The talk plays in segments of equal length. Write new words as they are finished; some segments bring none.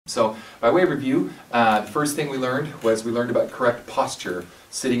So, by way of review, the first thing we learned about correct posture,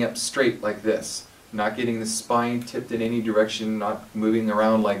 sitting up straight like this, not getting the spine tipped in any direction, not moving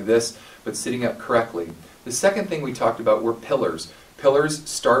around like this, but sitting up correctly. The second thing we talked about were pillars. Pillars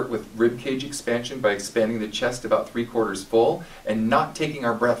start with rib cage expansion by expanding the chest about 3/4 full and not taking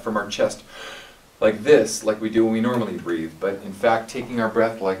our breath from our chest like this, like we do when we normally breathe, but in fact taking our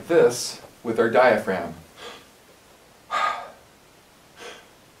breath like this with our diaphragm.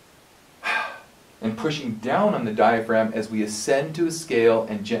 And pushing down on the diaphragm as we ascend to a scale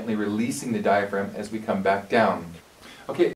and gently releasing the diaphragm as we come back down. Okay.